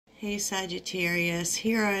Hey Sagittarius,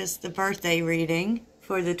 here is the birthday reading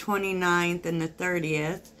for the 29th and the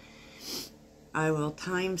 30th. I will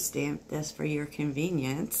timestamp this for your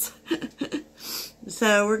convenience.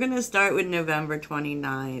 So we're going to start with November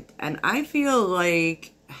 29th. And I feel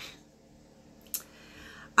like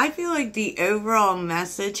the overall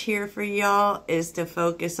message here for y'all is to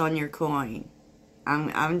focus on your coin.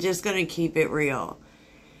 I'm just going to keep it real.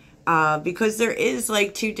 Because there is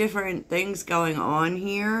like two different things going on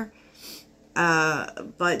here.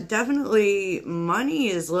 But definitely money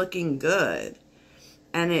is looking good.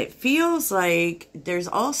 And it feels like there's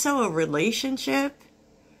also a relationship,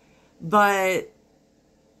 but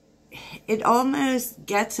it almost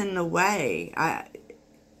gets in the way.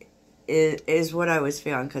 Is what I was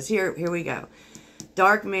feeling. Because here we go.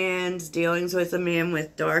 Dark man's dealings with a man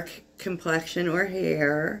with dark complexion or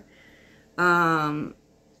hair.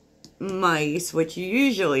 Mice, which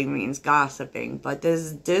usually means gossiping, but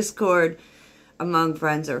there's discord among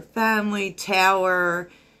friends or family. Tower,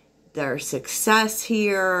 there's success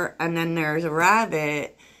here, and then there's a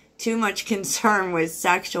rabbit, too much concern with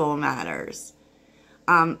sexual matters.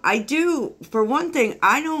 For one thing,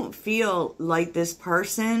 I don't feel like this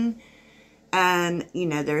person, and,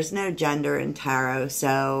 there's no gender in tarot,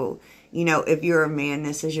 so, if you're a man,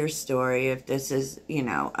 this is your story. If this is,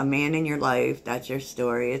 a man in your life, that's your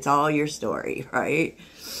story. It's all your story, right?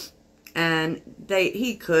 And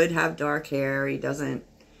he could have dark hair. He doesn't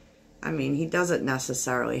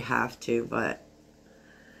necessarily have to, but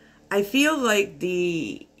I feel like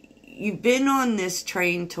you've been on this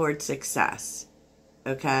train towards success,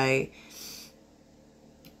 okay?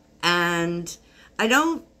 And I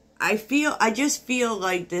just feel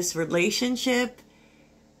like this relationship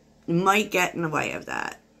might get in the way of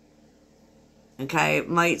that. Okay, it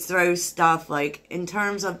might throw stuff like in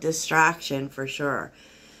terms of distraction for sure.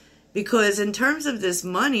 Because in terms of this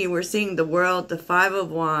money, we're seeing the World, the Five of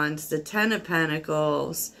Wands, the Ten of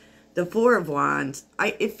Pentacles, the Four of Wands.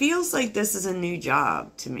 It feels like this is a new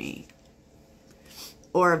job to me.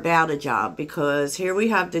 Or about a job. Because here we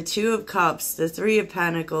have the Two of Cups, the Three of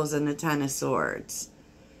Pentacles, and the Ten of Swords.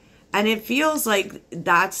 And it feels like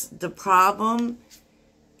that's the problem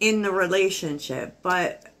in the relationship.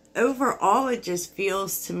 But overall, it just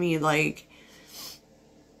feels to me like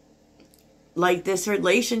this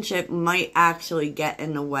relationship might actually get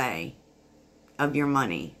in the way of your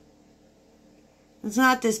money. It's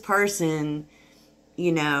not this person,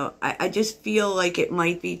 I just feel like it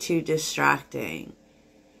might be too distracting.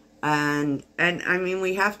 And I mean,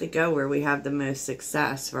 we have to go where we have the most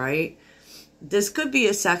success, right? This could be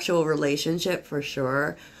a sexual relationship for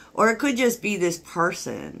sure. Or it could just be this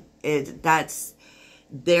person. That's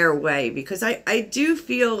their way. Because I do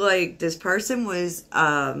feel like this person was...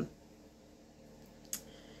 I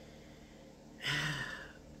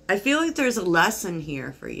feel like there's a lesson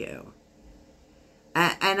here for you.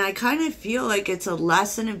 And I kind of feel like it's a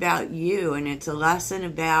lesson about you. And it's a lesson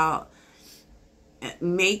about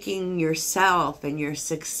making yourself and your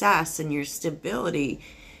success and your stability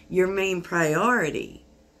your main priority.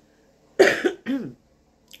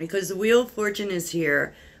 Because the Wheel of Fortune is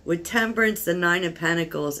here with Temperance, the Nine of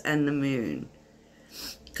Pentacles, and the Moon.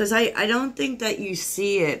 Because I don't think that you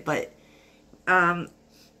see it, but...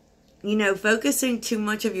 focusing too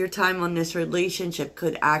much of your time on this relationship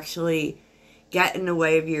could actually get in the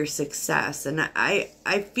way of your success. And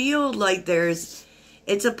I feel like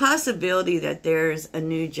it's a possibility that there's a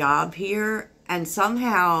new job here, and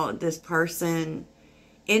somehow this person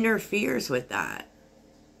interferes with that.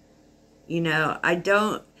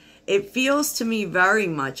 It feels to me very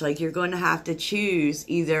much like you're going to have to choose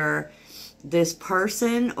either this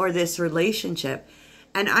person or this relationship.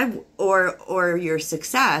 And or your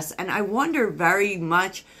success. And I wonder very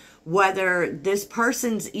much whether this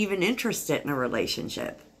person's even interested in a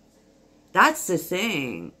relationship. That's the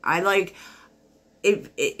thing.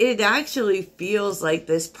 It actually feels like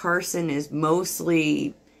this person is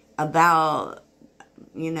mostly about,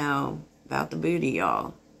 about the booty,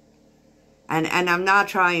 y'all. And I'm not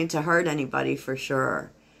trying to hurt anybody for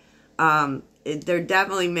sure. There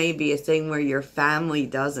definitely may be a thing where your family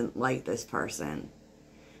doesn't like this person.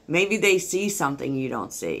 Maybe they see something you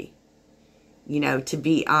don't see, to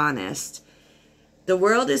be honest. The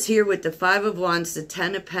World is here with the Five of Wands, the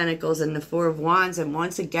Ten of Pentacles, and the Four of Wands. And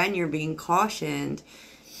once again, you're being cautioned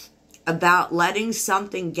about letting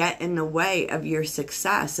something get in the way of your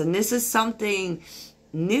success. And this is something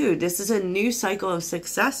new. This is a new cycle of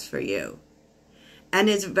success for you. And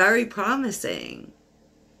it's very promising.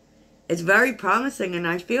 It's very promising. And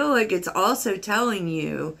I feel like it's also telling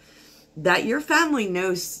you that your family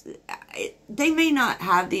knows. They may not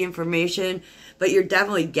have the information, but you're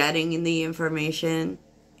definitely getting the information.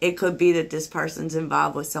 It could be that this person's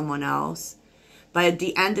involved with someone else. But at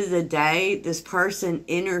the end of the day, this person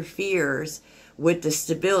interferes with the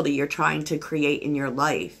stability you're trying to create in your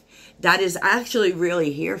life. That is actually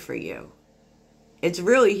really here for you. It's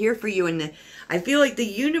really here for you. And I feel like the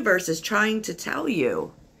universe is trying to tell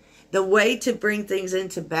you the way to bring things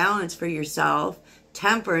into balance for yourself,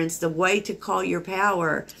 temperance, the way to call your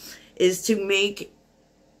power is to make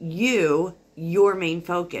you your main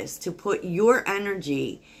focus, to put your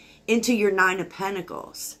energy into your Nine of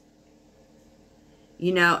Pentacles.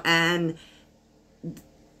 You know, and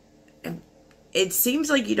it seems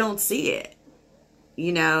like you don't see it.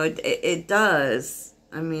 You know, it does.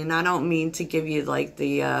 I mean, I don't mean to give you like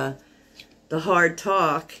the hard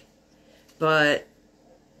talk, but,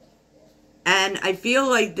 and I feel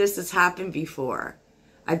like this has happened before.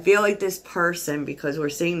 I feel like this person, because we're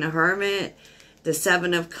seeing the Hermit, the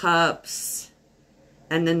Seven of Cups,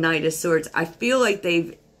 and the Knight of Swords. I feel like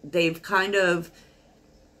they've kind of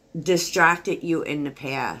distracted you in the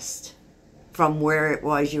past from where it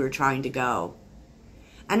was you were trying to go.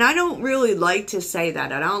 And I don't really like to say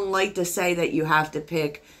that. I don't like to say that you have to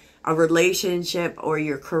pick a relationship or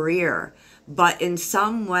your career. But in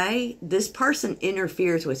some way, this person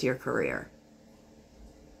interferes with your career.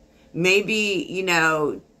 Maybe, you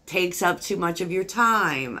know, takes up too much of your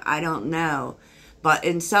time. I don't know. But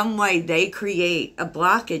in some way, they create a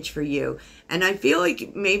blockage for you. And I feel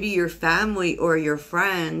like maybe your family or your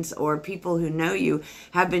friends or people who know you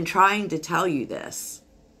have been trying to tell you this.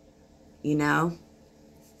 You know?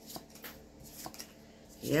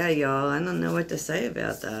 Yeah, y'all. I don't know what to say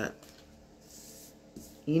about that.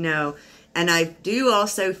 You know, and I do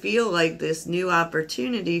also feel like this new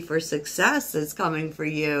opportunity for success is coming for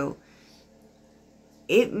you.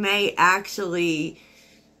 It may actually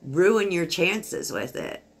ruin your chances with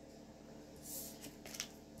it.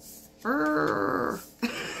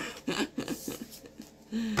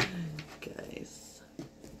 Guys.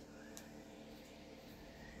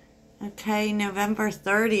 Okay, November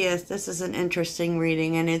 30th. This is an interesting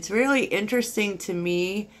reading, and it's really interesting to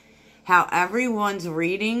me how everyone's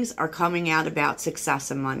readings are coming out about success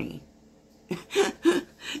and money.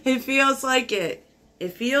 It feels like it.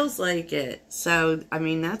 It feels like it. So, I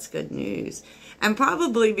mean, that's good news. And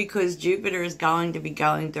probably because Jupiter is going to be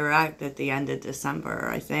going direct at the end of December,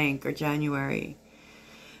 I think, or January.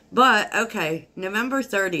 But, okay, November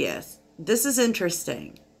 30th. This is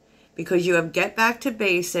interesting because you have get back to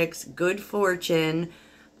basics, good fortune,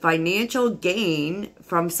 financial gain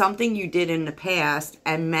from something you did in the past,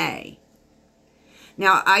 and May.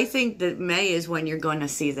 Now, I think that May is when you're going to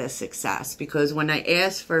see this success, because when I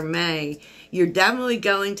ask for May, you're definitely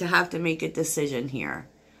going to have to make a decision here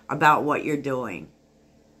about what you're doing.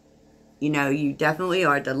 You know, you definitely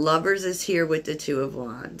are. The Lovers is here with the Two of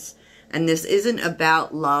Wands. And this isn't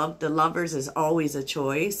about love. The Lovers is always a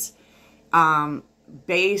choice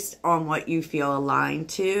based on what you feel aligned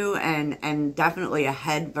to, and definitely a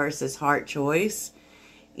head versus heart choice.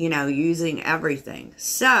 You know, using everything.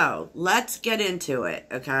 So, let's get into it,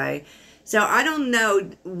 okay? So, I don't know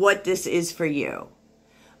what this is for you,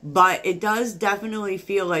 but it does definitely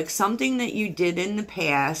feel like something that you did in the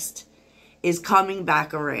past is coming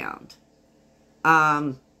back around.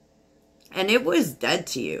 And it was dead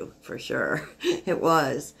to you, for sure. It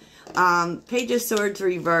was. Page of Swords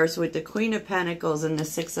reverse with the Queen of Pentacles and the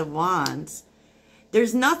Six of Wands.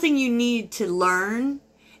 There's nothing you need to learn.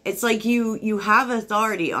 It's like you have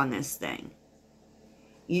authority on this thing.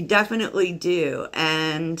 You definitely do.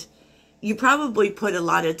 And you probably put a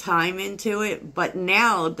lot of time into it, but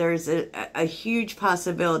now there's a huge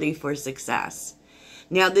possibility for success.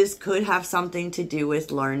 Now, this could have something to do with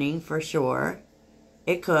learning, for sure.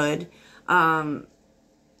 It could. But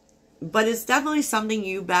it's definitely something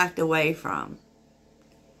you backed away from.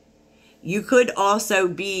 You could also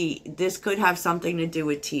be, this could have something to do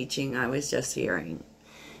with teaching, I was just hearing.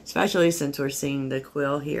 Especially since we're seeing the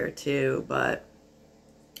quill here too. But,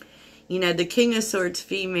 you know, the King of Swords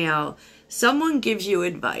female, someone gives you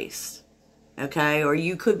advice. Okay? Or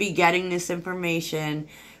you could be getting this information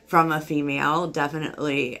from a female.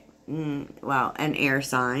 Definitely, well, an air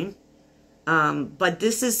sign. But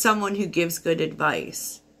this is someone who gives good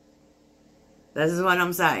advice. This is what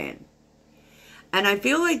I'm saying. And I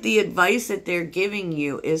feel like the advice that they're giving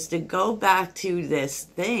you is to go back to this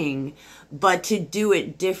thing, but to do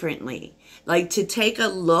it differently. Like to take a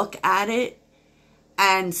look at it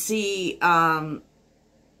and see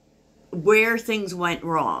where things went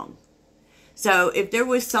wrong. So if there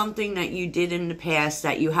was something that you did in the past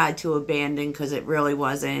that you had to abandon because it really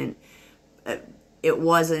wasn't, it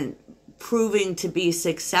wasn't proving to be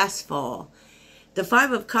successful, The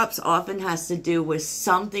Five of Cups often has to do with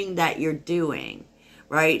something that you're doing,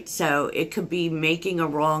 right? So it could be making a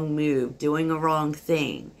wrong move, doing a wrong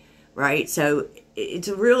thing, right? So it's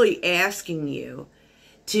really asking you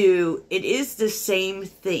to, it is the same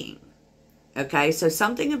thing, okay? So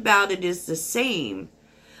something about it is the same,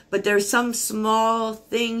 but there's some small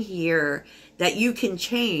thing here that you can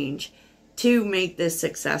change to make this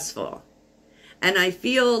successful. And I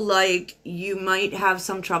feel like you might have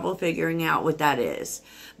some trouble figuring out what that is.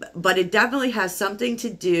 But it definitely has something to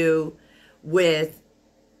do with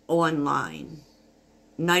online.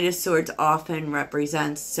 Knight of Swords often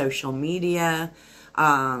represents social media,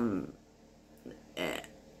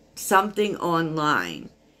 something online.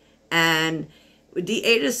 And the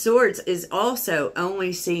Eight of Swords is also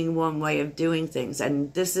only seeing one way of doing things.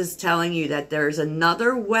 And this is telling you that there's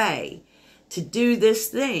another way to do this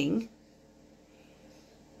thing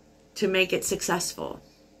to make it successful,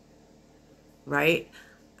 right?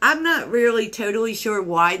 I'm not really totally sure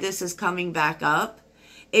why this is coming back up.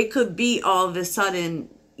 It could be all of a sudden,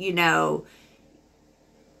 you know,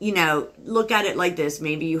 look at it like this.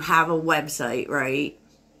 Maybe you have a website, right?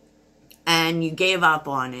 And you gave up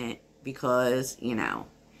on it because,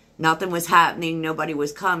 nothing was happening, nobody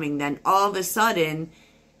was coming. Then all of a sudden,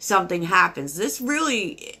 something happens. This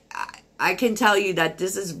really, I can tell you that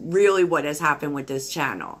this is really what has happened with this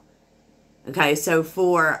channel. Okay, so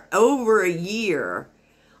for over a year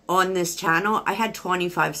on this channel, I had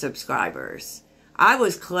 25 subscribers. I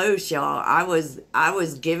was close, y'all. I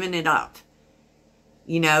was giving it up,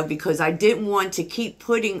 because I didn't want to keep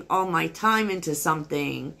putting all my time into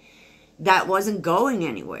something that wasn't going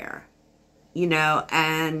anywhere,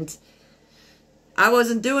 and I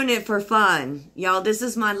wasn't doing it for fun. Y'all, this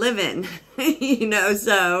is my living,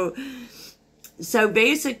 so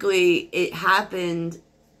basically it happened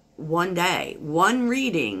one day, one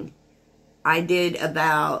reading I did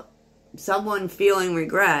about someone feeling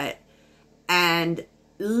regret, and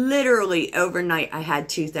literally overnight I had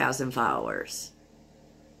 2,000 followers.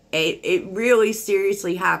 It really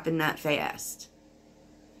seriously happened that fast,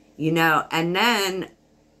 and then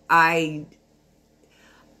I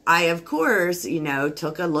of course,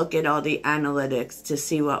 took a look at all the analytics to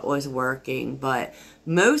see what was working, but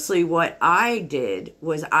mostly what I did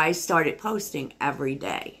was I started posting every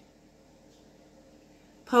day.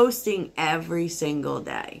 Posting every single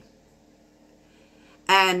day.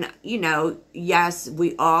 And, yes,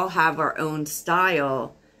 we all have our own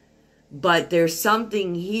style, but there's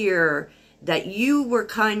something here that you were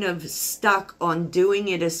kind of stuck on doing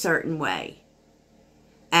it a certain way.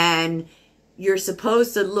 And you're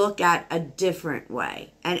supposed to look at a different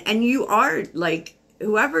way. And you are, like,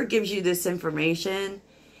 whoever gives you this information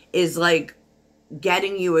is, like,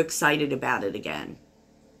 getting you excited about it again.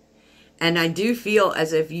 And I do feel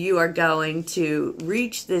as if you are going to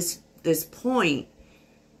reach this point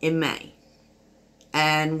in May.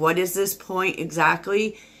 And what is this point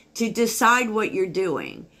exactly? To decide what you're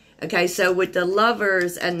doing. Okay, so with the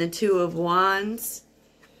Lovers and the Two of Wands,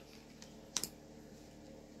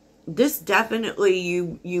 this definitely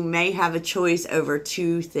you may have a choice over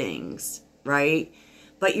two things, right?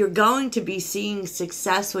 But you're going to be seeing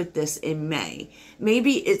success with this in May.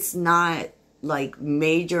 Maybe it's not like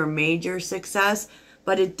major success,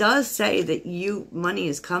 but it does say that money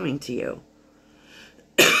is coming to you.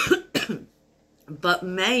 But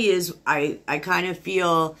May is, I kind of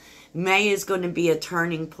feel May is going to be a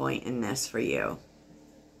turning point in this for you.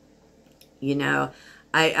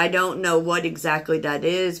 I don't know what exactly that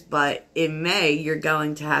is, but in May, you're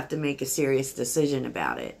going to have to make a serious decision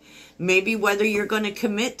about it. Maybe whether you're going to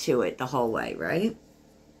commit to it the whole way, right?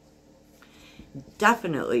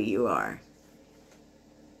 Definitely you are.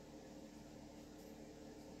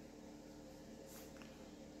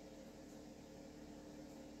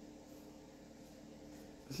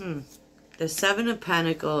 The Seven of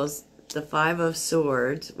Pentacles, the Five of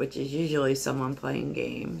Swords, which is usually someone playing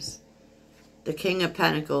games, the King of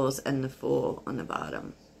Pentacles, and the Fool on the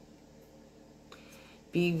bottom.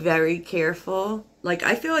 Be very careful. Like,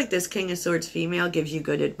 I feel like this King of Swords female gives you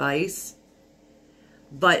good advice,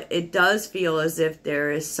 but it does feel as if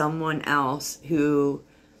there is someone else who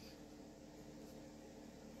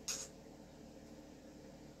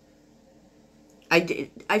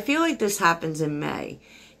I feel like this happens in May.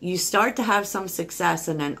 You start to have some success,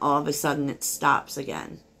 and then all of a sudden it stops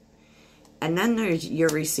again. And then you're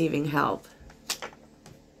receiving help.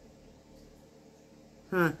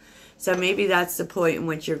 So maybe that's the point in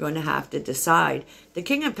which you're going to have to decide. The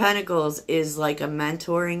King of Pentacles is like a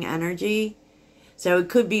mentoring energy. So it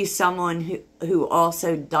could be someone who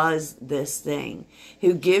also does this thing,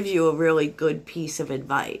 who gives you a really good piece of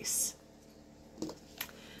advice.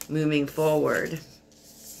 moving forward.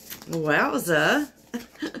 Wowza.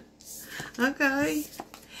 Okay.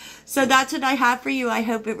 So that's what I have for you. I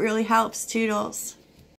hope it really helps. Toodles.